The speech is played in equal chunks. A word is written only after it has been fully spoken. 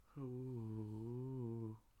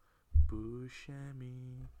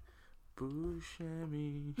Buscemi.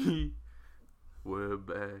 Buscemi. We're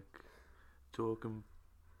back. Talking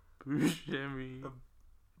Buscemi.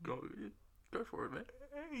 Go for it, man.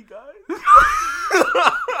 Hey, guys.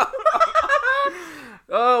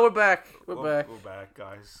 Oh, we're back. We're back. We're back,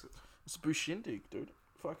 guys. It's Bushindig, dude.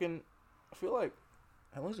 Fucking, I feel like,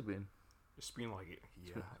 how long's it been? It's been like a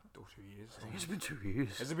year or 2 years. I think it's been 2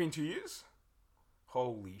 years. Has it been 2 years?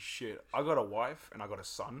 Holy shit. I got a wife and I got a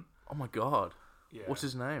son. Oh my god. Yeah. What's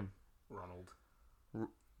his name? Ronald.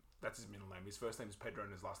 That's his middle name. His first name is Pedro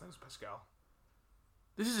and his last name is Pascal.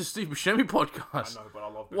 This is a Steve Buscemi podcast. I know, but I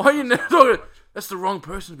love Why are you never talking? That's the wrong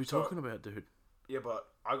person to be talking about, dude. Yeah, but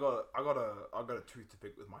I got a tooth to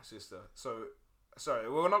pick with my sister. So, sorry,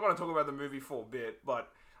 we're not going to talk about the movie for a bit, but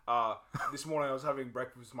this morning I was having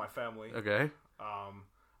breakfast with my family. Okay.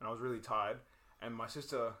 And I was really tired. And my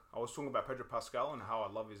sister, I was talking about Pedro Pascal and how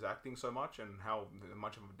I love his acting so much and how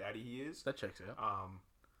much of a daddy he is. That checks out.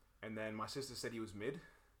 And then my sister said he was mid,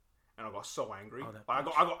 and I got so angry. Oh, I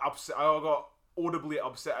got upset. I got audibly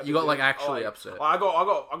upset. You got like actually upset. I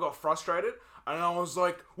got frustrated, and I was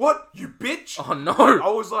like, "What, you bitch!" Oh no!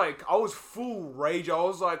 I was full rage. I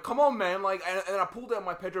was like, "Come on, man!" Like, and I pulled out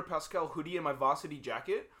my Pedro Pascal hoodie and my varsity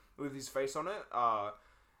jacket with his face on it.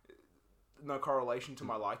 No correlation to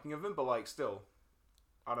my liking of him, but like, still,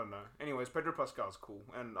 I don't know. Anyways, Pedro Pascal's cool,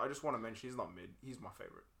 and I just want to mention he's not mid. He's my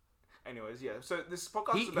favorite. Anyways, yeah. So this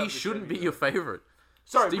podcast is about he shouldn't Buscemi, be your favorite.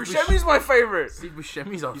 Sorry, Steve Buscemi's my favorite. Steve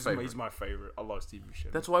Buscemi's our favorite. He's my favorite. I love Steve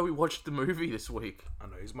Buscemi. That's why we watched the movie this week. I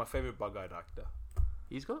know, he's my favorite bug-eyed actor.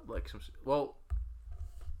 He's got like some... Well,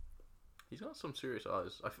 he's got some serious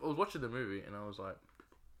eyes. I was watching the movie and I was like,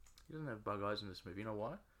 he doesn't have bug eyes in this movie. You know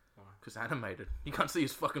why? Why? Because animated. You can't see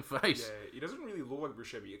his fucking face. Yeah, he doesn't really look like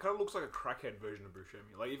Buscemi. It kind of looks like a crackhead version of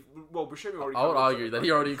Buscemi. Like, Buscemi already... I would argue that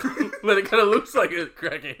he already... But it kind of looks like a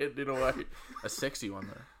crackhead in a way. A sexy one,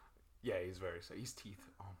 though. Yeah, he's very... His teeth...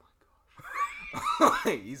 Oh my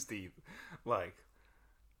gosh. His teeth. Like,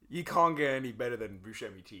 you can't get any better than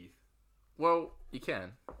Buscemi teeth. Well, you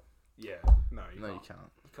can. Yeah. No, you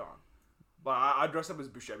can't. You can't. But I'd dress up as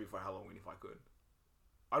Buscemi for Halloween if I could.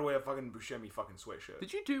 I'd wear a fucking Buscemi fucking sweatshirt.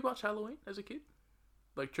 Did you do much Halloween as a kid?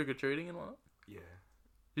 Like trick-or-treating and whatnot? Yeah.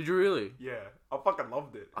 Did you really? Yeah. I fucking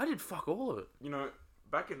loved it. I did fuck all of it. You know,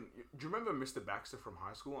 back in... Do you remember Mr. Baxter from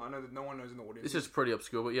high school? I know that no one knows in the audience. This is pretty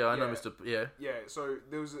obscure, but yeah, I know Mr. Yeah. Yeah, so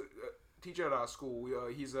there was a teacher at our school.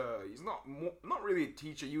 He's not really a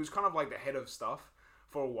teacher. He was kind of like the head of stuff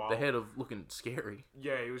for a while. The head of looking scary.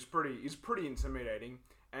 Yeah, he was pretty intimidating.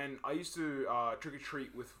 And I used to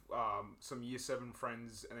trick-or-treat with some year 7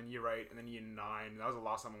 friends, and then year 8, and then year 9. That was the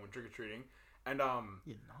last time I went trick-or-treating. And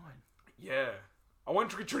Year 9? Yeah. I went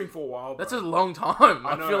trick-or-treating for a while. That's a long time,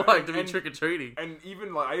 I feel like, to be trick-or-treating. And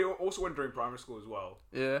even, like, I also went during primary school as well.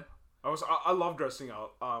 Yeah. I love dressing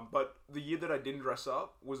up. But the year that I didn't dress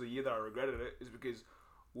up was the year that I regretted it, is because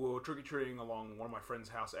we were trick-or-treating along one of my friend's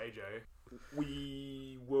house, AJ.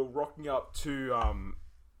 We were rocking up to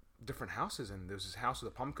different houses, and there was this house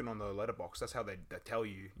with a pumpkin on the letterbox. That's how they tell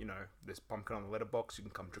you, there's pumpkin on the letterbox, you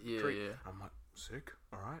can come trick-or-treat. Yeah. I'm like, sick,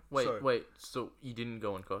 alright. Wait, so you didn't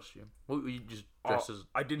go in costume? Well, you just dressed as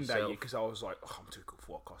I didn't yourself. that year, because I was like, I'm too cool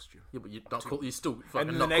for a costume. Yeah, but you're not cool. You're still fucking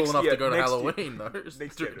then not the cool next enough year- to go to next Halloween, though. It's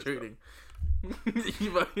next year trick-or-treating.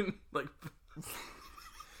 You fucking, like...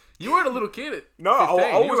 You weren't a little kid. No,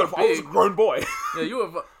 I was a grown boy. Yeah, you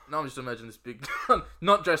were... No, I'm just imagining this big...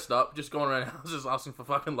 not dressed up, just going around houses asking for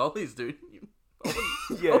fucking lollies, dude.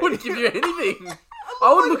 I wouldn't give you anything.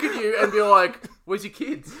 I would look at you and be like, where's your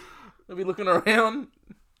kids? I'd be looking around.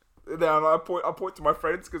 Then I point to my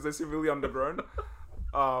friends because they're severely undergrown.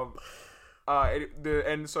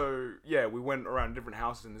 And so, yeah, we went around different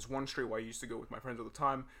houses. And there's one street where I used to go with my friends all the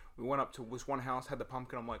time. We went up to this one house, had the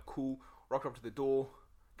pumpkin. I'm like, cool. Rocked up to the door.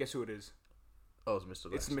 Guess who it is? Oh, it's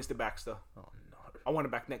Mr. Baxter. It's Mr. Baxter. Oh, no. I want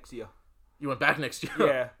it back next year. You went back next year?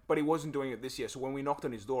 Yeah, but he wasn't doing it this year. So when we knocked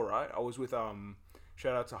on his door, right, I was with,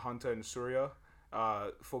 shout out to Hunter and Surya,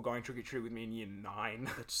 for going trick-or-treat with me in year 9.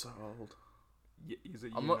 That's so old. Yeah, he's a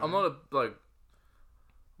year I'm 9.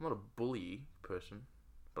 not a bully person,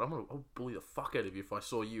 but I'll bully the fuck out of you if I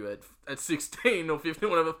saw you at 16 or 15,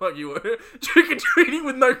 whatever the fuck you were, trick-or-treating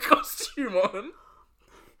with no costume on.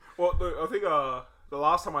 Well, I think, the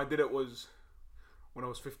last time I did it was when I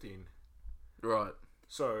was 15. Right.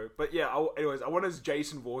 So, but yeah, anyways, I went as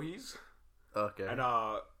Jason Voorhees. Okay.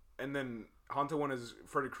 And then Hunter went as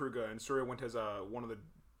Freddy Krueger, and Surya went as one of the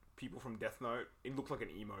people from Death Note. It looked like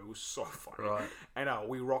an emo. It was so funny. Right. And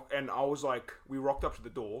we rocked up to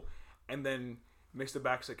the door, and then Mr.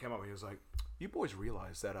 Baxter came up and he was like, "You boys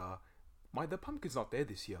realize that the pumpkin's not there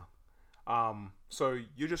this year. So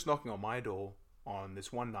you're just knocking on my door on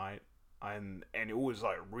this one night, and it was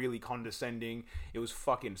like really condescending. It was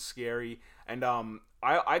fucking scary, and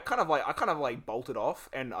I kind of like bolted off,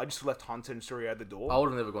 and I just left Hunter and Surya at the door. I would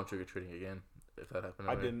have never gone trick or treating again if that happened.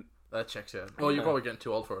 I didn't. That checks out. Well, you're probably getting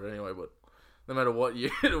too old for it anyway, but no matter what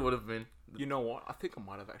year it would have been. You know what? I think I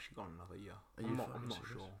might have actually gone another year. I'm not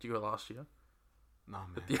sure. Did you go last year? No,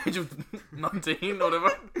 man. At the age of 19 or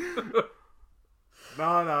whatever?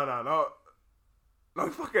 No. No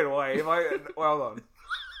fucking way. If I... Well, hold on.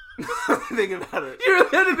 Think about it. You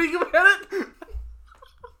really had to think about it?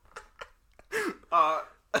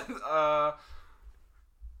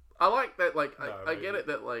 I like that, like, I get it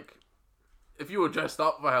that, like, if you were dressed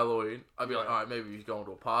up for Halloween, I'd be like, alright, maybe you're going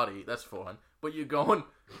to a party, that's fine. But you're going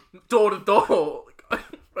door to door,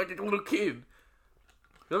 like a little kid.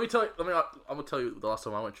 I'm gonna tell you the last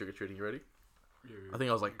time I went trick-or-treating, you ready? Yeah. I think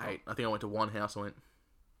I was like 8. I think I went to one house, I went,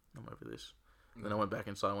 I'm over this. And then I went back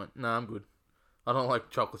inside, I went, nah, I'm good. I don't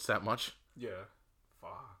like chocolates that much. Yeah.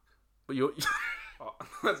 Fuck. But you're... Oh,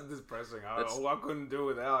 that's depressing. I couldn't do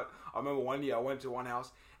without. I remember one year I went to one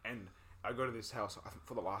house, and I go to this house, I think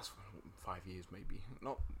for the last 5 years maybe.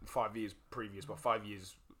 Not 5 years previous, but 5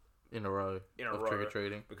 years in a row of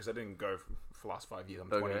trick-or-treating. Because I didn't go for the last 5 years. I'm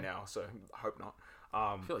 20 now, so I hope not.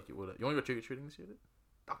 I feel like you would. You want to go trick-or-treating this year, dude?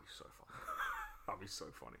 That'd be so funny. That'd be so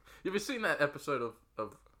funny. You ever seen that episode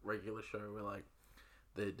of Regular Show where, like,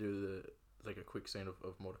 they do like a quick scene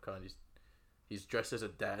of Mordecai, and he's dressed as a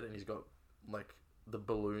dad, and he's got, like, the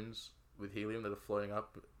balloons with helium that are floating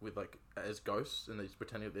up with, like, as ghosts, and he's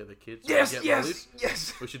pretending that they're the kids. Yes.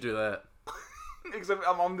 We should do that. Except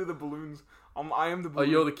I'm under the balloons. I am the balloon.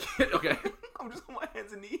 Oh, you're the kid? Okay. I'm just on my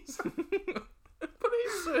hands and knees. But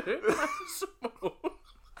he's so small.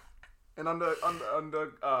 And under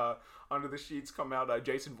the sheets come out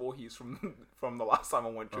Jason Voorhees from the last time I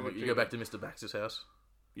went trick or treating. You go back to Mr. Baxter's house?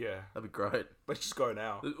 Yeah. That'd be great. Let's just go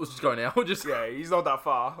now. Let's just go now. Yeah, he's not that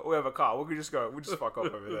far. We have a car. We could just go. We'll just fuck off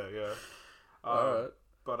over there, yeah. Alright.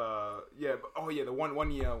 The one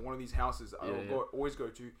year, one of these houses always go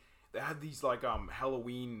to, they had these, like,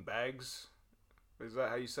 Halloween bags. Is that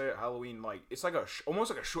how you say it? Halloween, like, it's like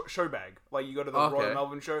almost like a show bag. Like, you go to the Royal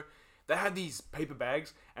Melbourne show. They had these paper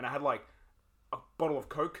bags, and I had, like, a bottle of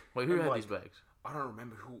Coke. Wait, who had these bags? I don't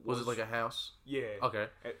remember who it was. Was it like a house? Yeah. Okay.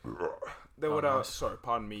 They would, nice. Sorry,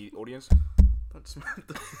 pardon me, audience. Thanks,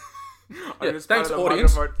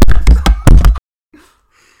 audience.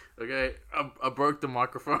 Okay, I broke the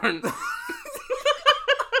microphone.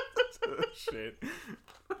 Shit.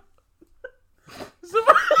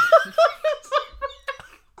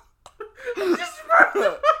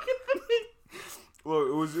 Look,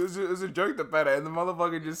 it was a joke that better, and the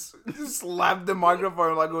motherfucker just slapped the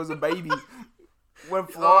microphone like it was a baby.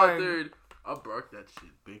 Went flying. Oh, dude, I broke that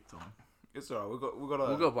shit big time. It's alright. We'll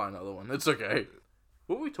go buy another one. It's okay.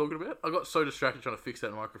 What were we talking about? I got so distracted trying to fix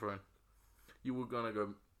that microphone. You were gonna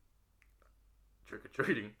go trick or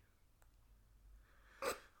treating.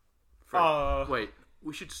 Wait,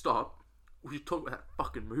 we should stop. We should talk about that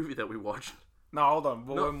fucking movie that we watched. No, hold on.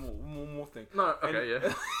 One more thing. No, okay,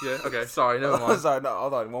 yeah, okay. Sorry, never mind. Sorry, no,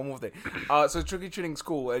 hold on. One more thing. So trick or treating's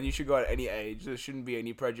cool, and you should go at any age. There shouldn't be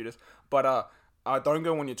any prejudice. But don't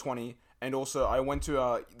go when you're 20. And also, I went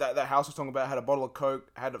to that house I was talking about. Had a bottle of Coke.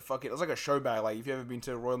 Had it was like a show bag. Like if you ever been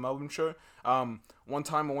to a Royal Melbourne show. One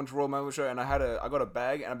time I went to Royal Melbourne show, and I got a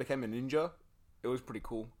bag, and I became a ninja. It was pretty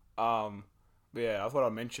cool. But yeah, I thought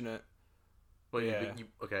I'd mention it. Well, yeah.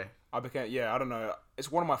 Okay. I don't know. It's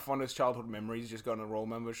one of my fondest childhood memories, just going to a Royal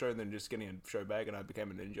Member show and then just getting a show bag, and I became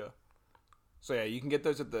a ninja. So yeah, you can get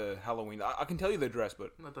those at the Halloween. I can tell you the address,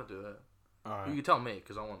 but... No, don't do that. Alright. You can tell me,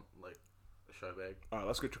 because I want, like, a show bag. Alright,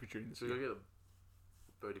 let's go trick-or-treating this year. Go get a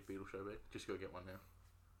Birdie Beetle show bag. Just go get one now.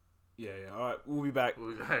 Yeah. Alright, we'll be back.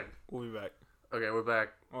 We'll be back. Okay, we're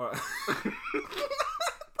back. Alright.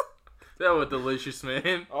 That was delicious,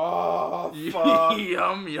 man. Oh, fuck.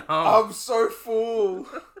 Yum, yum. I'm so full.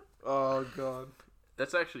 Oh, God.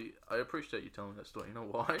 That's actually... I appreciate you telling me that story. You know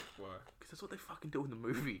why? Why? Because that's what they fucking do in the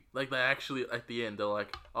movie. Like, they actually, at the end, they're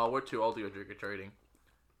like, oh, we're too old to go trick-or-treating.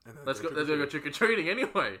 Let's go trick-or-treating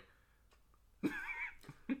anyway.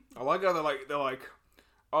 I like how they're like,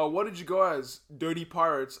 oh, what did you guys? Dirty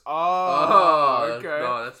pirates. Oh, okay.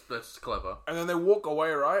 No, that's clever. And then they walk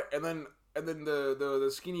away, right? And then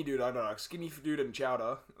the skinny dude, I don't know, skinny dude and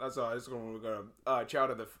Chowder. That's how it's going to go.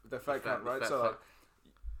 Chowder, the fat cunt, right? So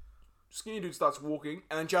skinny dude starts walking,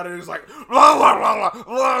 and then Chowder is like, blah, blah, blah, blah,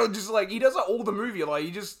 blah, just like he does that all the movie. Like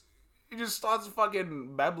he just starts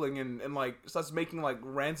fucking babbling and like starts making like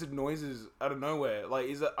rancid noises out of nowhere. Like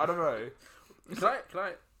I don't know. Can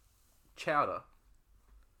I Chowder?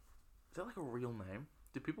 Is that like a real name?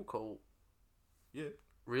 Do people call... Yeah.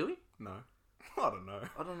 Really? No. I don't know.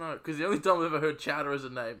 I don't know. Because the only time I've ever heard Chowder as a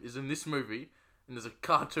name is in this movie. And there's a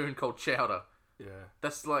cartoon called Chowder. Yeah.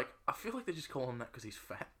 That's like... I feel like they just call him that because he's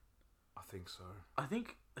fat. I think so. I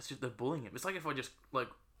think it's just they're bullying him. It's like if I just, like...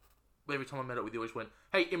 Every time I met up with you, always went,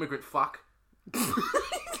 "Hey, immigrant fuck."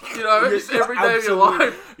 You know, just every day of your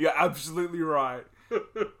life. You're absolutely right.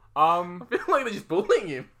 I feel like they're just bullying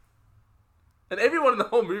him. And everyone in the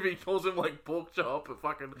whole movie calls him, like, pork chop or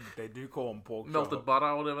fucking... They do call him pork chop. Melted butter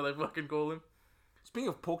or whatever they fucking call him. Speaking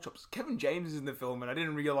of pork chops, Kevin James is in the film, and I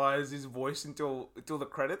didn't realize his voice until the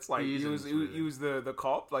credits. Like, he was the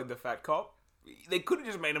cop, like the fat cop. They could have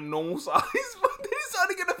just made him normal size, but they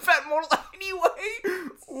decided to get a fat model anyway.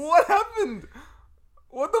 What happened?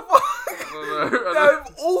 What the fuck? I don't know. They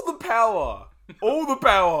have all the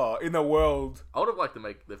power in the world. I would have liked to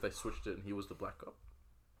make if they switched it and he was the black cop.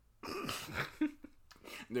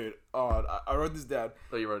 Dude, I wrote this down.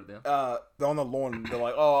 Oh, you wrote it down? They're on the lawn. They're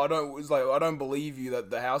like, "Oh, I don't believe you that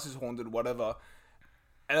the house is haunted, whatever."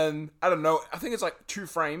 And I don't know. I think it's like 2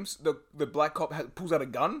 frames. The black cop pulls out a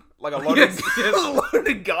gun, like a loaded, a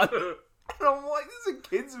loaded gun. And I'm like, "This is a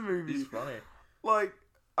kids movie." He's funny. Like,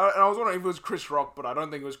 and I was wondering if it was Chris Rock, but I don't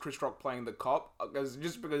think it was Chris Rock playing the cop, because he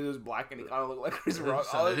was black and he kind of looked like Chris It Rock.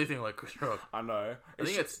 doesn't sound anything like Chris Rock. I know. I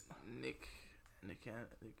think it's Nick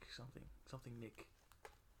something Nick.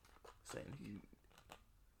 Saint Nick.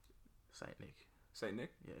 Saint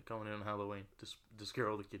Nick. Yeah, going in on Halloween to scare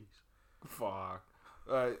all the kiddies. Fuck.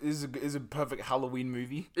 This is a perfect Halloween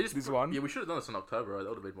movie. It is this one. Yeah, we should have done this in October. Right? That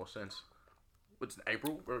would have made more sense. It's in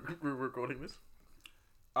April. We're recording this.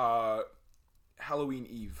 Halloween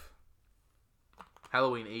Eve.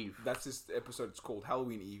 Halloween Eve. That's this episode. It's called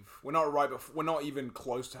Halloween Eve. We're not right, but we're not even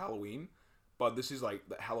close to Halloween. But this is like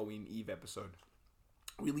the Halloween Eve episode,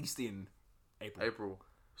 released in April.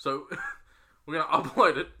 So we're gonna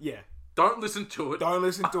upload it. Yeah. Don't listen to it. Don't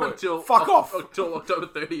listen to it. Until Fuck off. Until October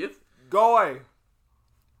 30th. Go away.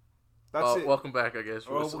 That's it. Welcome back, I guess.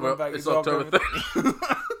 Welcome back. It's October 30th.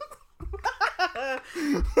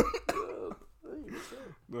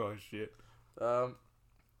 Oh shit. I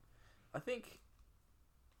think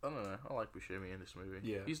I don't know. I like Buscemi in this movie.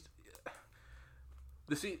 Yeah.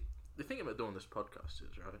 The thing about doing this podcast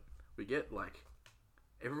is, right, we get like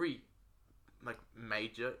every like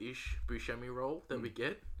major-ish Buscemi role that we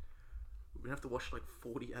get, we're gonna have to watch like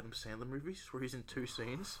 40 Adam Sandler movies where he's in 2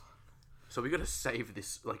 scenes. So we gotta save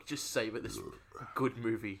this, like, just save it, this good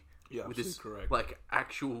movie. Yeah, with this, correct. like,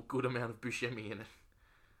 actual good amount of Buscemi in it.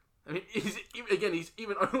 I mean, he's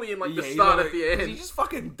even only in, like, the start at the end. He just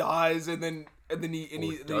fucking dies, and then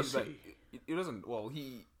he's does like, he doesn't, well,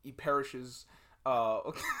 he perishes,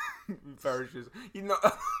 perishes. You know,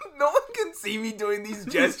 no one can see me doing these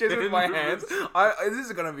gestures with my hands. This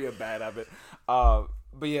is gonna be a bad habit.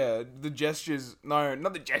 But yeah, the gestures, no,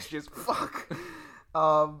 not the gestures, fuck.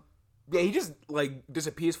 Yeah, he just, like,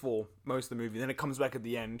 disappears for most of the movie. Then it comes back at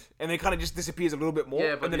the end. And then it kind of just disappears a little bit more.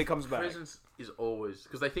 And then it comes back. Presence is always...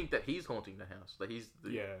 Because they think that he's haunting the house. That he's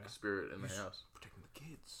the spirit in the house. Protecting the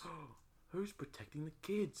kids. Who's protecting the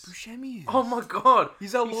kids? Buscemi is. Oh my god.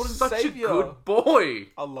 He's our Lord and such Savior. a good boy.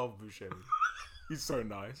 I love Buscemi. He's so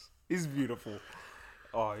nice. He's beautiful.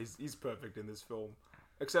 Oh, he's perfect in this film.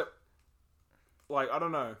 Except, like, I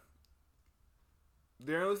don't know.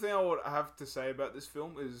 The only thing I would have to say about this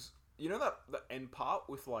film is... You know that the end part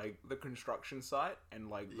with, like, the construction site and,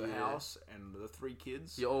 like, the house and the 3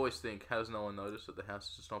 kids? You always think, has no one noticed that the house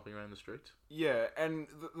is just stomping around the streets? Yeah, and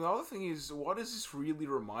the other thing is, what does this really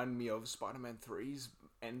remind me of Spider-Man 3's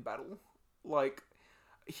end battle? Like,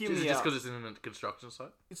 hear me out. Just because it's in a construction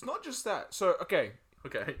site? It's not just that. So, okay.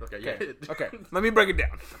 Okay. Let me break it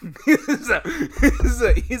down.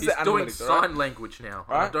 He's doing sign language now.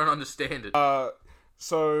 Right? I don't understand it.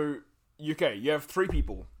 So, okay, you have 3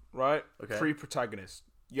 people. Right? Okay. 3 protagonists.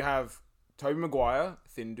 You have Tobey Maguire,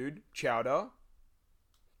 thin dude, Chowder,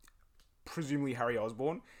 presumably Harry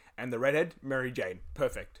Osborn, and the redhead, Mary Jane.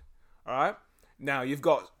 Perfect. Alright? Now, you've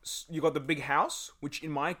got the big house, which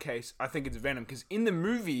in my case, I think it's Venom, because in the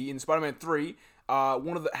movie, in Spider-Man 3,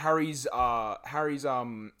 one of the Harry's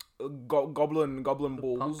goblin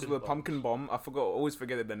balls, pumpkin bomb, always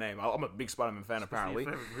forget the name. I'm a big Spider-Man fan, apparently.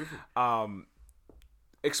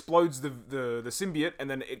 Explodes the symbiote, and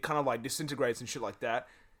then it kind of like disintegrates and shit like that.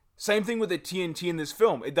 Same thing with the TNT in this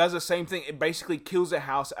film. It does the same thing. It basically kills a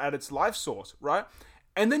house at its life source, right?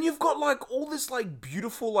 And then you've got like all this like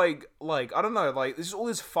beautiful like I don't know, like there's all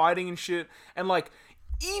this fighting and shit, and like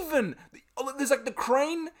even there's like the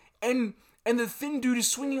crane and the thin dude is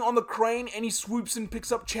swinging on the crane and he swoops and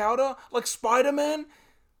picks up Chowder like Spider-Man,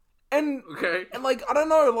 and like I don't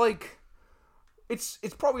know, like.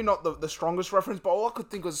 it's probably not the strongest reference, but all I could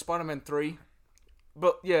think was Spider-Man 3.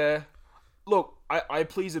 But yeah, look, I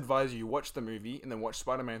please advise you watch the movie and then watch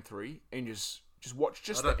Spider-Man 3 and just watch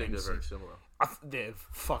I don't think they're very similar. They're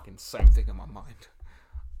fucking same thing in my mind.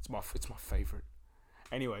 It's my favorite.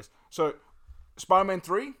 Anyways, so Spider-Man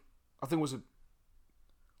 3, I think was a.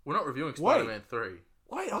 We're not reviewing Spider-Man 3.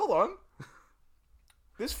 Wait, hold on.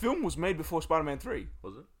 This film was made before Spider-Man 3.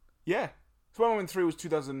 Was it? Yeah. Spider-Man 3 was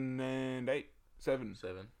 2008. 7.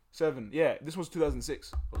 7. Yeah, this was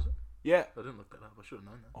 2006. Was it? Yeah. I didn't look that up. I should have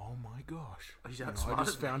known that. Oh my gosh. I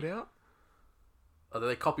just found out. Oh,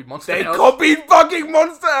 they copied Monster They House? copied fucking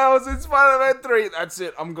Monster House in Spider-Man 3. That's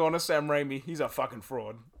it. I'm going to Sam Raimi. He's a fucking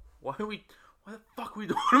fraud. Why the fuck are we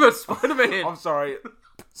talking about Spider-Man? I'm sorry.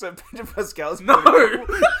 So Pedro Pascal is No!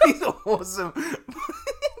 he's awesome.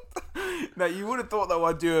 Now you would have thought that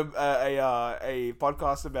I'd do a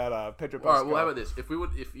podcast about Pedro Pascal. Alright, well, how about this? If you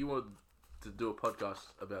wanted to do a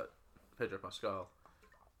podcast about Pedro Pascal,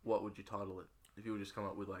 what would you title it? If you would just come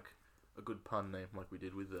up with like a good pun name, like we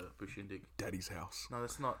did with the Bushindig. Daddy's house. No,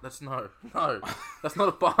 that's not. That's no. That's not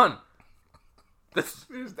a pun. That's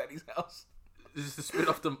Who's Daddy's house? Is this the spin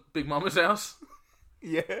off to Big Mama's house?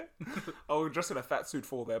 Yeah. I'll dress in a fat suit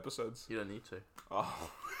for all the episodes. You don't need to. Oh.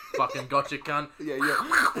 Fucking gotcha, cunt. Yeah,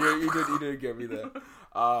 you did get me there.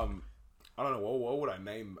 I don't know, what would I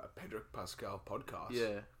name a Pedro Pascal podcast?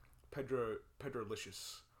 Yeah.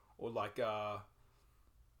 Pedrolicious. Or like,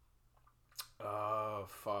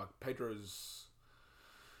 Pedro's...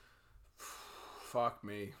 Fuck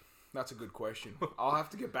me. That's a good question. I'll have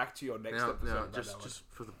to get back to you on next episode. Now, just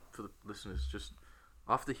for the listeners, just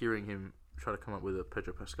after hearing him try to come up with a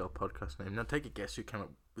Pedro Pascal podcast name, now take a guess who came up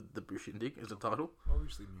with the Bushindig as a title.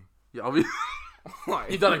 Obviously me. Yeah, obviously.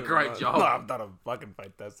 You've done a great job. No, I've done a fucking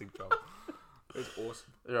fantastic job. It's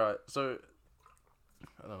awesome. Right, so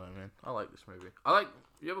I don't know, man. I like this movie.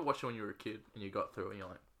 You ever watch it when you were a kid and you got through it and you're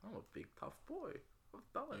like, I'm a big tough boy.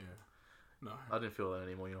 I've done it. Yeah. No. I didn't feel that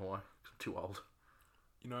anymore. You know why? 'Cause I'm too old.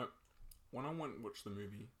 You know, when I went and watched the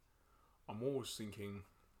movie, I'm always thinking,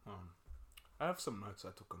 I have some notes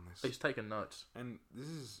I took on this. He's taking notes. And this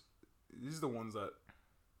is the ones that...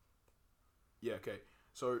 Yeah, okay.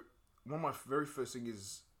 So, one of my very first thing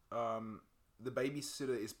is, the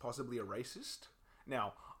babysitter is possibly a racist.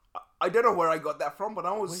 Now, I don't know where I got that from, but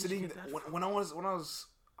I was sitting... When I was...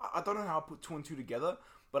 I don't know how I put two and two together,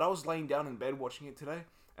 but I was laying down in bed watching it today,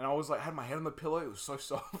 and I was like, had my head on the pillow, it was so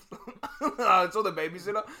soft. I saw the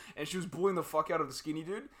babysitter, and she was bullying the fuck out of the skinny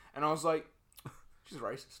dude, and I was like, she's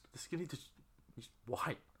racist. The skinny dude, he's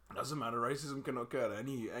white. Doesn't matter. Racism can occur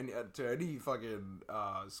to any fucking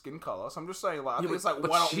skin color. So I'm just saying, like, I think it's like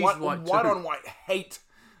white on white hate.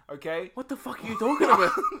 Okay. What the fuck are you talking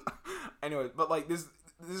about? Anyway, but like this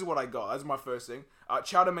is what I got. That's my first thing.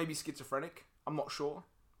 Chowder may be schizophrenic. I'm not sure.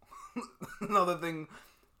 Another thing,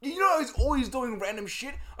 you know, he's always doing random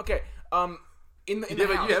shit. Okay. In the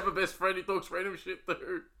house. You have a best friend who talks random shit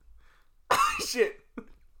too. Shit.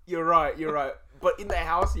 You're right. But in the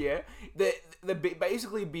house, yeah, they're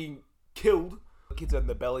basically being killed. The kids are in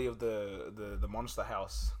the belly of the monster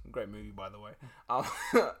house. Great movie, by the way.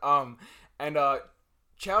 And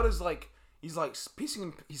Chowder's like, he's like pissing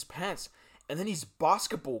in his pants, and then his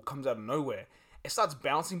basketball comes out of nowhere. It starts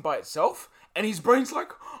bouncing by itself, and his brain's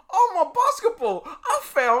like, oh, my basketball! I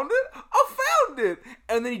found it!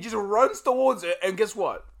 And then he just runs towards it, and guess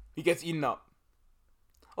what? He gets eaten up.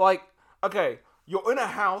 Like, okay, you're in a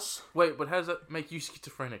house. Wait, but how does that make you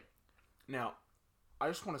schizophrenic? Now, I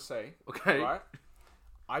just want to say, okay, right?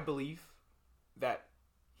 I believe that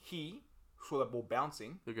he saw that ball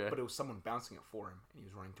bouncing, okay, but it was someone bouncing it for him, and he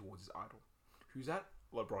was running towards his idol. Who's that?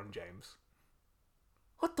 LeBron James.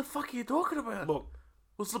 What the fuck are you talking about? Look,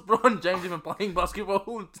 was LeBron James even playing basketball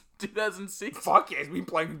in 2006? Fuck yeah, he's been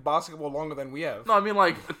playing basketball longer than we have. No, I mean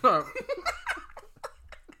like, no.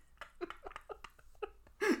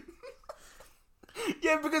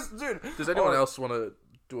 Yeah, because, dude... Does anyone else want to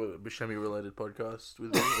do a Buscemi-related podcast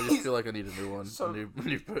with me? I just feel like I need a new one, a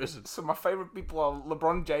new person. So my favourite people are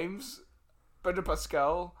LeBron James, Pedro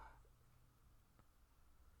Pascal...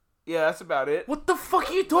 Yeah, that's about it. What the fuck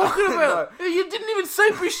are you talking about? No. You didn't even say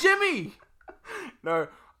Buscemi. No,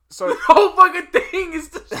 so... The whole fucking thing is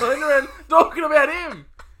just going around talking about him.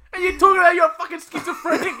 And you're talking about you're fucking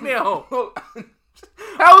schizophrenic now.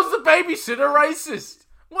 How is the babysitter racist?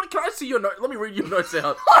 What, can I see your note? Let me read your notes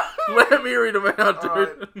out. Let me read them out,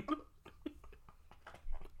 dude.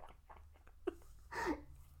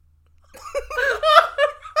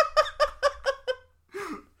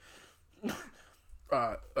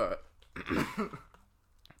 Right. Alright.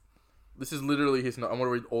 This is literally his note. I'm gonna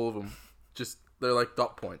read all of them. Just, they're like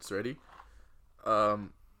dot points. Ready?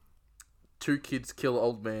 Two kids kill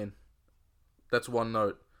old man. That's one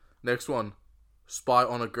note. Next one. Spy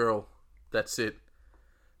on a girl. That's it.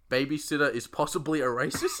 Babysitter is possibly a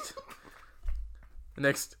racist.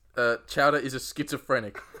 Next. Chowder is a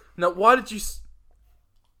schizophrenic. Now, why did you...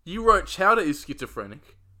 You wrote Chowder is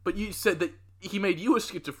schizophrenic, but you said that he made you a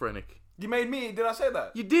schizophrenic. You made me. Did I say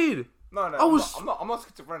that? You did. No. I'm not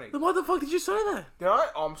schizophrenic. Then why the fuck did you say that? Did I?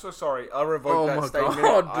 Oh, I'm so sorry. I'll revoke that statement.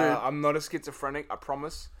 God, dude. I'm not a schizophrenic. I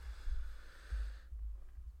promise.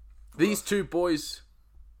 These two boys...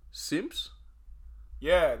 Simps?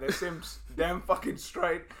 Yeah, they're Sims. Damn fucking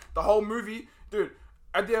straight. The whole movie... Dude,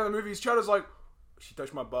 at the end of the movie, his Chowder's like, she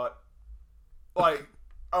touched my butt. Like,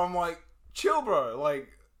 I'm like, chill, bro. Like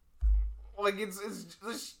it's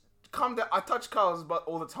just calm down. I touch Carl's butt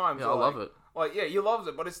all the time. Yeah, so I love it. Like, yeah, he loves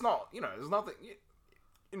it, but it's not. You know, there's nothing.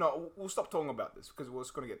 You know, we'll stop talking about this because we're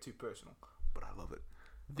just gonna get too personal. But I love it.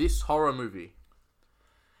 This horror movie.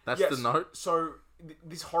 That's the note. So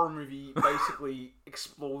this horror movie basically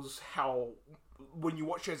explores how when you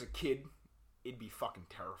watch it as a kid, it'd be fucking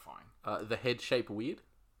terrifying. The head shape weird.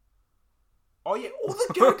 Oh yeah, all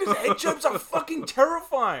the characters' head shapes are fucking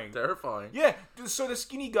terrifying. Terrifying. Yeah, so the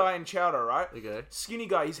skinny guy in Chowder, right? Okay. Skinny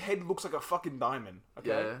guy, his head looks like a fucking diamond. Okay.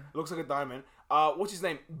 Yeah. Looks like a diamond. What's his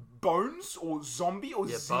name? Bones or Zombie or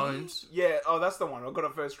Z? Bones. Yeah. Oh, that's the one. I got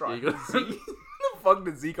it first right. You got Z. The fuck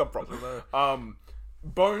did Z come from?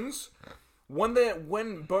 Bones. When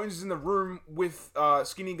Bones is in the room with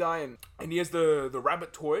Skinny guy and he has the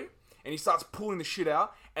rabbit toy and he starts pulling the shit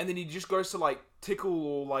out and then he just goes to like tickle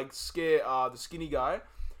or like scare the Skinny guy.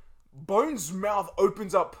 Bones' mouth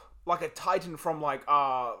opens up like a Titan from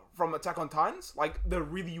Attack on Titans, like the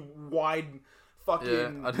really wide fucking.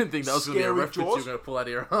 Yeah, I didn't think that was going to be a reference you were going to pull out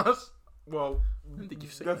of your ass. Well, I didn't think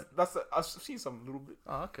you've seen I've seen some little bit.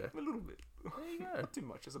 Oh, okay. A little bit. There you go. Not too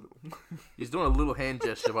much, just a little. He's doing a little hand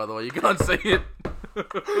gesture, by the way. You can't see it.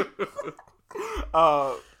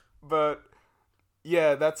 But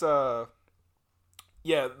yeah, that's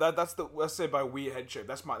that's said by weird head shape.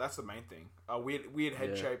 That's the main thing. Weird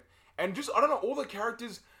head shape, and just I don't know, all the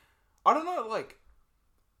characters. I don't know, like,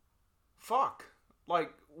 fuck,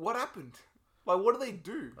 like what happened? Like, what do they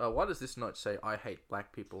do? Why does this note say "I hate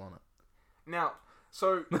black people" on it? Now,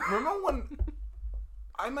 so remember when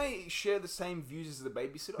I may share the same views as the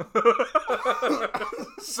babysitter.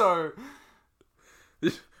 So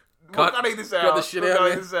we're cutting this out. Cut the shit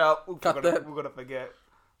out. This out. Cut that. We're gonna forget.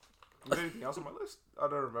 Is there anything else on my list? I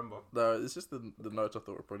don't remember. No, it's just the notes I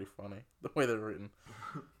thought were pretty funny. The way they're written.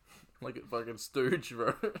 Like a fucking stooge,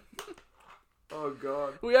 bro. Oh,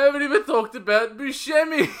 God. We haven't even talked about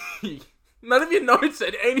Buscemi. None of your notes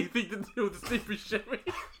had anything to do with Steve Buscemi.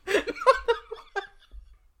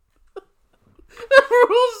 We're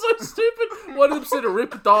all so stupid. One of them said a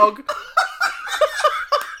rip dog.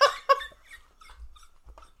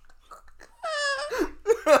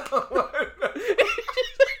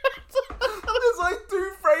 There's like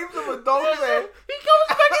 2 frames of a dog there. He comes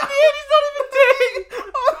back at the end. He's not even dead.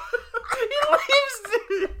 He lives,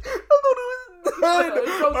 dude. I thought it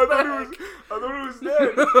was dead. I thought it was dead.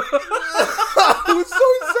 It was so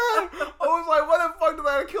sad. I was like, why the fuck did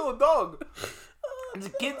they kill a dog? It's a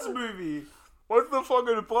kids movie. What's the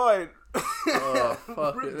fucking point? Oh,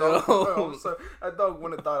 fuck it. That dog,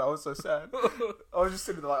 when it died, I was so sad. I was just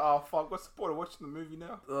sitting there like, oh, fuck, what's the point of watching the movie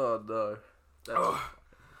now? Oh, no. That's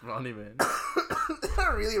funny, man. Did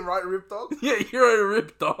I really write Rip Dog? Yeah, you're a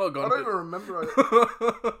rip dog on I don't even remember it.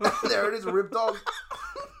 There it is, Rip Dog.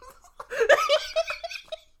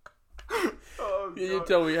 Oh, yeah, you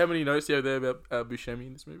tell me, how many notes do you have there about Buscemi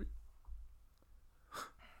in this movie?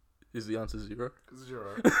 Is the answer 0?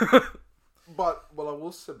 0. But, well, I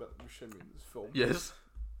will say about Buscemi in this film. Yes.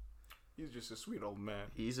 He's just a sweet old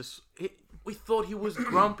man. We thought he was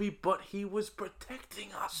grumpy, but he was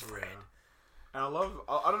protecting us, Fred. And I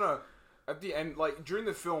don't know, at the end, like, during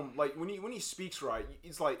the film, like, when he speaks, right,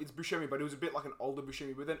 it's like, it's Buscemi, but it was a bit like an older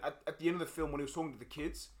Buscemi. But then at the end of the film, when he was talking to the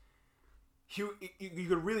kids, you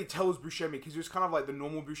could really tell it was Buscemi, because he was kind of like the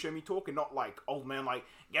normal Buscemi talk, and not like, old man, like,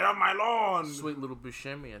 get off my lawn! Sweet little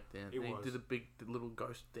Buscemi at the end. He was. did a little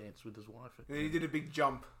ghost dance with his wife. And then he did a big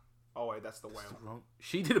jump. Oh, wait, that's the whale.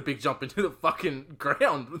 She did a big jump into the fucking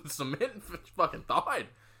ground with cement and fucking died.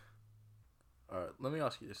 Alright, let me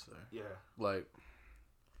ask you this, though. Yeah. Like,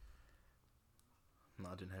 no,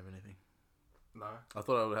 I didn't have anything. No? I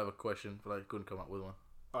thought I would have a question, but I couldn't come up with one.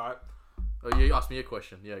 Alright. Oh, yeah, you asked me a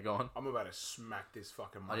question. Yeah, go on. I'm about to smack this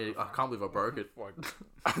fucking I microphone. can't believe I broke it.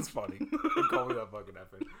 That's funny. I can't believe that fucking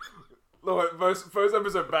happened. Look, first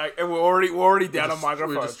episode back, and we're already down on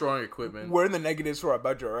microphone. We're destroying equipment. We're in the negatives for our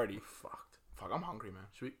budget already. Fuck, I'm hungry, man.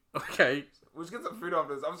 Should we? Okay. We'll just get some food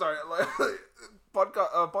after this. I'm sorry, like,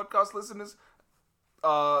 podcast listeners.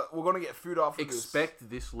 We're gonna get food after this. Expect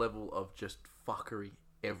this level of just fuckery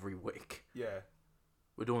every week. Yeah.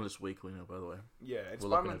 We're doing this weekly now, by the way. Yeah, and We're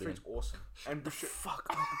Spider-Man looking 3 at is awesome. And Fuck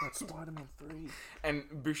up about Spider-Man 3. And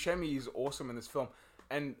Buscemi is awesome in this film.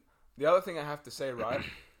 And the other thing I have to say, right?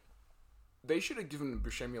 They should have given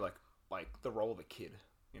Buscemi like the role of a kid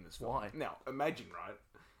in this film. Why? Now, imagine, right?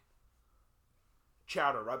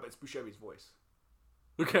 Chowder, right? But it's Buscemi's voice.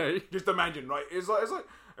 Okay. Just imagine, right? It's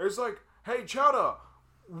like, hey, Chowder,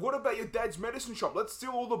 what about your dad's medicine shop? Let's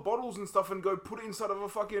steal all the bottles and stuff and go put it inside of a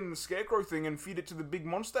fucking scarecrow thing and feed it to the big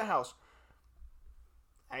monster house.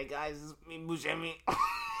 Hey guys, it's me, Buscemi.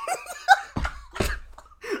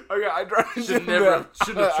 Okay, I tried. Shouldn't have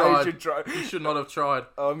tried. I should try. You should not have tried.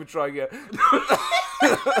 Oh, let me try again.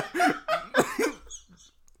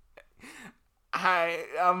 Hi,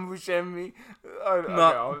 I'm Buscemi.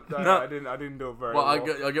 No. I didn't do it very well.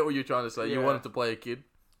 Well, I get what you're trying to say. You Yeah. wanted to play a kid.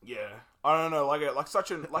 Yeah, I don't know, like such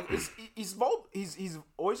an like his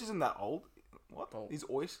voice isn't that old. What? Oh. His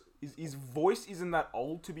voice isn't that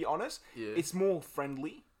old, to be honest. Yeah. It's more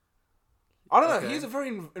friendly. I don't know. Okay. He has a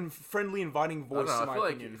very friendly, inviting voice. I In don't know. I my feel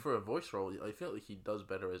opinion. like for a voice role, I feel like he does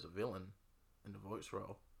better as a villain in a voice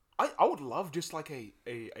role. I would love just like a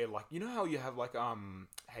like, you know how you have like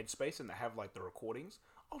Headspace and they have like the recordings.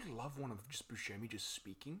 I would love one of just Buscemi just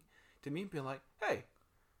speaking to me and being like, hey,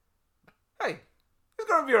 it's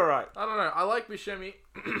gonna be alright. I don't know. I like Buscemi,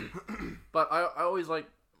 but I always like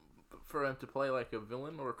for him to play like a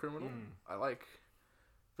villain or a criminal. I like,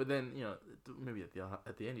 but then maybe at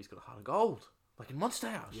the end he's got a heart of gold, like in Monster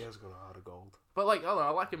House. Yeah, he's got a heart of gold. But like I don't know,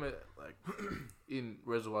 I like him like in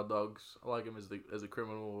Reservoir Dogs. I like him as a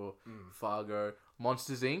criminal or Fargo,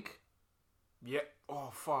 Monsters Inc. Yeah. Oh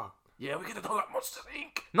fuck. Yeah, we're gonna talk about Monsters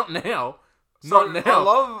Inc. Not now. So, Not now. I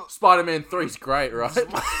love Spider-Man 3's great, right? 3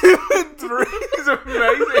 is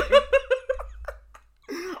amazing.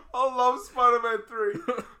 I love Spider-Man 3.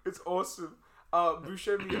 It's awesome.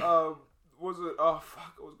 Buscemi, was it? Oh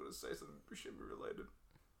fuck! I was gonna say something Buscemi related.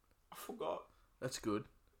 I forgot. That's good.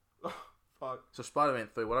 Oh, fuck. So Spider-Man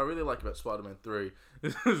 3, what I really like about Spider-Man 3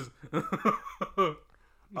 is...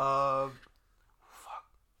 Fuck.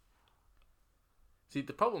 See,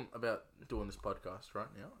 the problem about doing this podcast right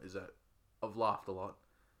now is that I've laughed a lot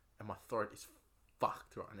and my throat is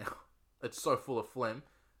fucked right now. It's so full of phlegm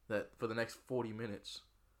that for the next 40 minutes,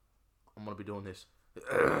 I'm going to be doing this.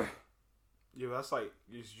 Yeah, that's like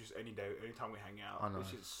just any day, anytime we hang out. I know.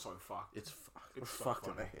 It's just so fucked. It's It's so fucked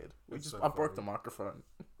in funny. the head. It's so I broke funny. the microphone.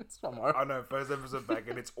 It's not my... I know, first episode back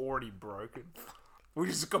and it's already broken. We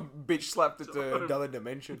just got bitch slapped it to another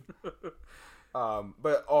dimension.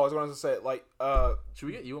 But I was going to say, like, Should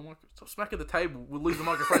we get you a microphone? Stop smacking the table. We'll lose the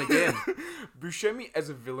microphone again. Buscemi as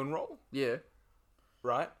a villain role, Yeah.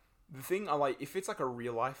 right? The thing I like, if it's like a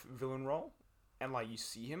real life villain role, and like you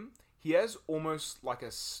see him, he has almost like a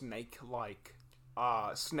snake-like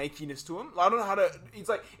snakiness to him. I don't know how to. It's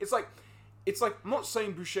like I'm not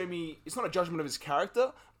saying Buscemi. It's not a judgment of his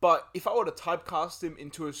character, but if I were to typecast him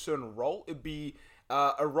into a certain role, it'd be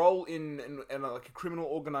a role in like a criminal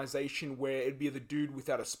organization where it'd be the dude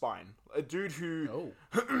without a spine, a dude who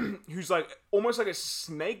who's like almost like a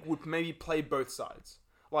snake would maybe play both sides.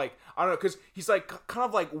 Like I don't know, because he's like kind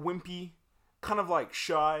of like wimpy, kind of like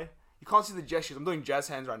shy. You can't see the gestures. I'm doing jazz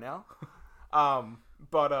hands right now.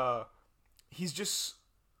 But he's just,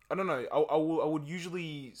 I don't know. I would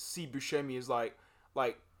usually see Buscemi as like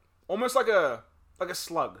almost like a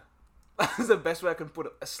slug. That's the best way I can put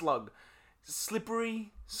it. A slug,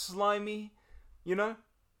 slippery, slimy. You know,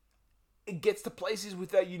 it gets to places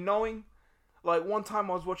without you knowing. Like one time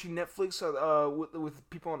I was watching Netflix with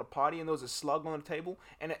people on a party and there was a slug on the table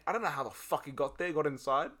and I don't know how the fuck it got there, got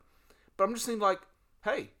inside. But I'm just thinking like,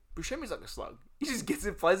 hey, Buscemi's like a slug. He just gets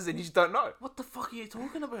in places and you just don't know. What the fuck are you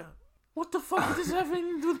talking about? What the fuck does this have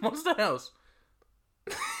anything to do with Monster House?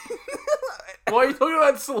 Why are you talking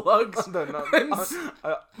about slugs? I don't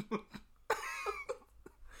know.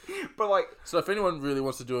 But like, So if anyone really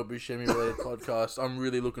wants to do a Buscemi related podcast, I'm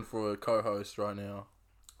really looking for a co-host right now.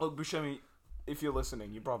 look, Buscemi, if you're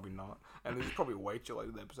listening, you're probably not, and this is probably way too late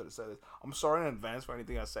in the episode to say this. I'm sorry in advance for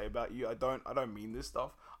anything I say about you. I don't mean this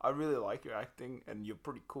stuff. I really like your acting, and you're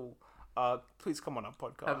pretty cool. Please come on our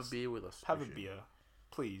podcast. Have a beer with us. Have a Buscemi. beer,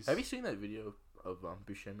 please. Have you seen that video of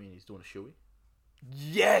Buscemi and he's doing a shoey?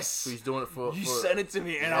 Yes. So he's doing it for. You for, sent it to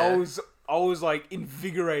me, and Yeah. I was like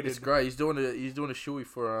invigorated. It's great. He's doing a shoey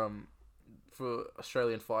for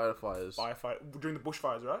Australian firefighters. Firefight during the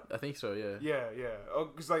bushfires, right? I think so. Yeah. Yeah. Oh,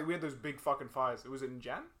 because like we had those big fucking fires. It was in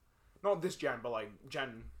Jan, not this Jan, but like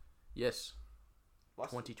Jan. Yes. Last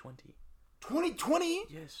 2020. 2020?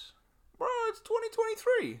 Yes. Bro, it's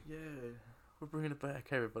 2023. Yeah. We're bringing it back.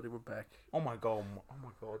 Hey, everybody, we're back. Oh my god.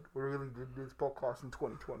 We really did this podcast in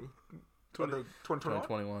 2020. 2021?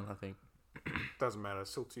 2021, I think. Doesn't matter. It's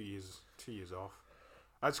still 2 years off.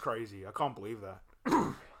 That's crazy. I can't believe that.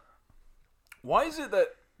 Why is it that...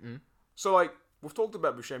 So, like, we've talked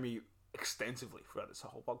about Buscemi extensively throughout this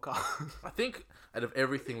whole podcast. I think out of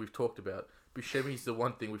everything we've talked about, Buscemi's the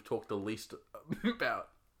one thing we've talked the least about.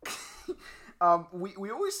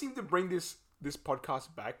 We always seem to bring this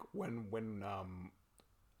podcast back when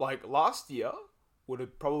like last year would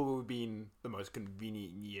have probably been the most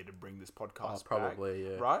convenient year to bring this podcast probably,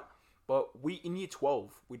 back, yeah. right? But in year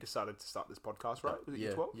 12 we decided to start this podcast, right? Was it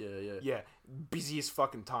year 12? Yeah. Busiest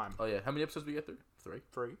fucking time. Oh yeah, how many episodes did we get through?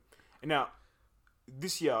 3. And now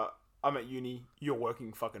this year I'm at uni, you're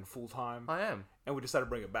working fucking full time. I am. And we decided to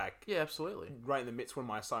bring it back. Yeah, absolutely. Right in the midst when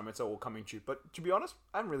my assignments are all coming due. But to be honest,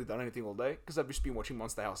 I haven't really done anything all day because I've just been watching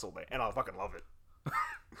Monster House all day, and I fucking love it.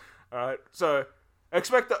 Alright, so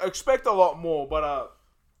expect a lot more, but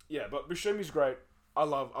yeah, but Buscemi's great. I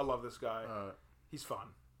love this guy. He's fun.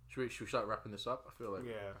 Should we start wrapping this up? I feel like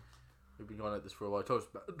Yeah. we've been going at this for a while.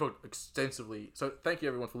 Talked extensively. So thank you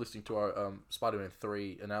everyone for listening to our Spider-Man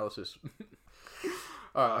 3 analysis.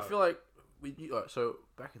 Alright, I feel like so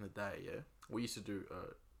back in the day, yeah, we used to do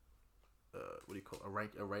what do you call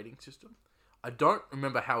it? A rating system. I don't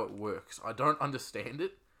remember how it works. I don't understand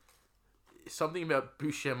it. Something about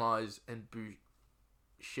Buscemi eyes and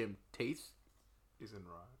Buscemi teeth Isn't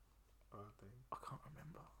right, I don't think. I can't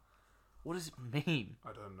remember. What does it mean?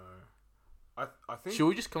 I don't know. I think Should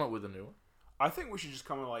we just come up with a new one? I think we should just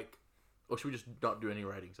come and like Or should we just not do any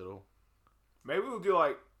ratings at all? maybe we'll do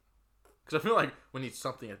like Because I feel like we need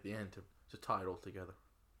something at the end to tie it all together.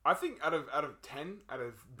 I think out of 10 out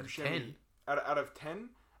of Buscemi 10? out of 10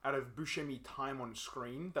 out of Buscemi time on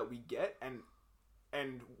screen that we get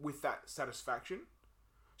and with that satisfaction.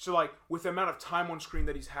 So like with the amount of time on screen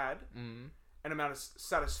that he's had and amount of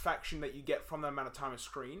satisfaction that you get from the amount of time on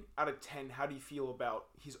screen, out of 10, how do you feel about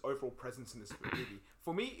his overall presence in this movie?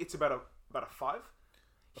 For me, it's about a 5.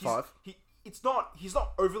 He's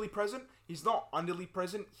not overly present. He's not underly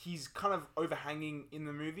present. He's kind of overhanging in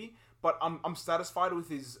the movie, but I'm satisfied with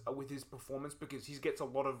his performance because he gets a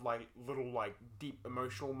lot of like little like deep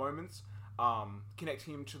emotional moments,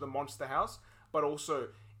 connecting him to the monster house, but also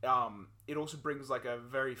it also brings like a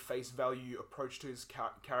very face value approach to his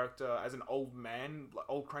character as an old man, like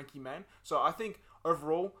old cranky man. So I think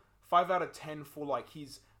overall 5 out of 10 for like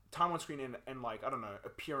his time on screen and like I don't know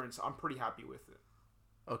appearance. I'm pretty happy with it.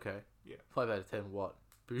 Okay. Yeah. 5 out of 10 what?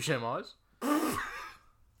 Buscemi eyes?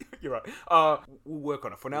 You're right. We'll work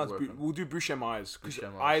on it. For now, we'll do Buscemi eyes.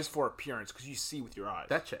 Eyes for appearance, because you see with your eyes.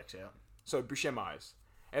 That checks out. So Buscemi eyes.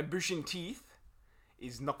 And Buscemi teeth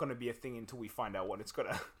is not going to be a thing until we find out what it's going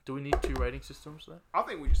to... Do we need 2 rating systems there? I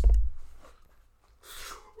think we just...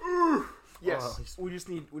 Yes. Oh, we just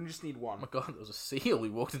need one. Oh my god, there was a seal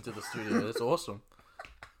who walked into the studio. That's awesome.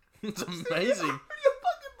 It's amazing.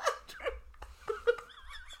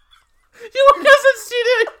 You walked into the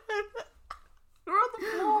studio. We're on the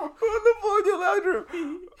floor. We're on the floor in your lounge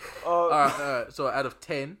room. Alright. So out of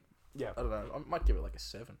 10, Yeah. I don't know. I might give it like a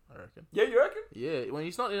 7, I reckon. Yeah, you reckon? Yeah, when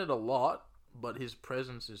he's not in it a lot, but his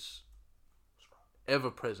presence is ever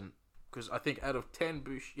present. Because I think out of 10,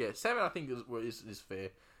 7 I think is fair.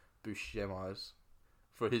 Buscemi's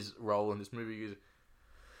for his role in this movie.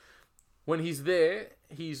 When he's there,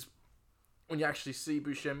 when you actually see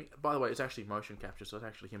Buscemi. By the way, it's actually motion capture, so it's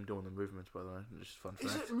actually him doing the movements. By the way, just fun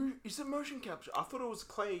fact. Is it motion capture? I thought it was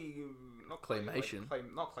not claymation.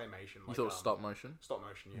 Not claymation. You thought it was stop motion? Stop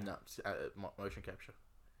motion, yeah. No, it's, motion capture.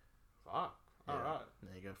 Fuck. Yeah. All right.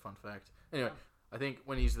 There you go. Fun fact. Anyway, I think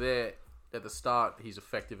when he's there at the start, he's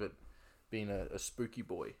effective at being a spooky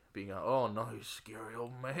boy, being oh no, scary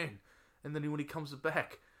old man. And then when he comes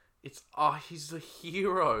back, it's he's a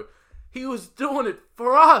hero. He was doing it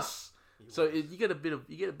for us. So you get a bit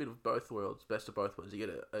of both worlds, best of both worlds. You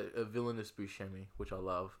get a villainous Buscemi, which I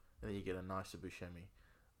love, and then you get a nicer Buscemi,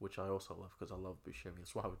 which I also love because I love Buscemi.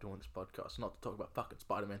 That's why we're doing this podcast, not to talk about fucking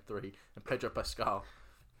Spider-Man 3 and Pedro Pascal,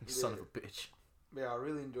 son of a bitch. Yeah, I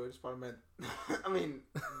really enjoyed Spider-Man. I mean,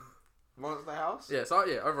 Monster House. Yeah, so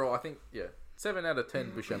overall, I think 7 out of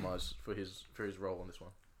 10 Buscemi's for his role in this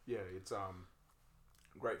one. Yeah, it's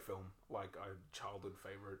great film. Like a childhood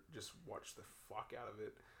favorite. Just watched the fuck out of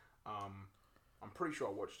it. I'm pretty sure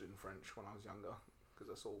I watched it in French when I was younger because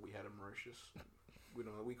that's all we had in Mauritius.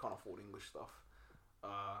 We can't afford English stuff.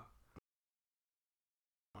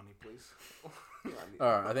 money, please.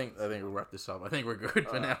 Alright, I think we'll wrap this up. I think we're good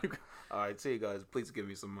for now. Alright, see you guys. Please give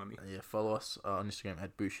me some money. Yeah, follow us on Instagram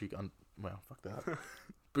at fuck that.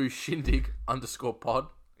 Bushindig_pod.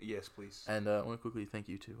 Yes, please. And I want to quickly thank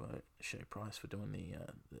you to Shay Price for doing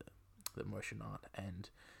the motion art and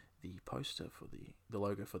the poster for the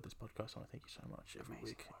logo for this podcast. I want to thank you so much. Every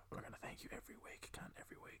week. We're going to thank you every week.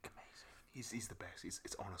 Every week. Amazing. He's the best.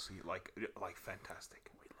 It's honestly like fantastic.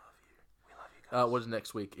 We love you guys. What's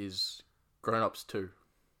next week is Grown Ups 2.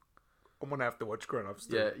 I'm gonna have to watch Grown Ups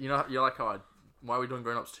 2. Yeah, you like how why are we doing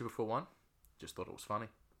Grown Ups 2 before 1? Just thought it was funny.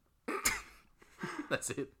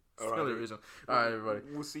 That's it. That's the only reason. Alright, everybody.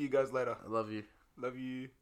 We'll see you guys later. I love you. Love you.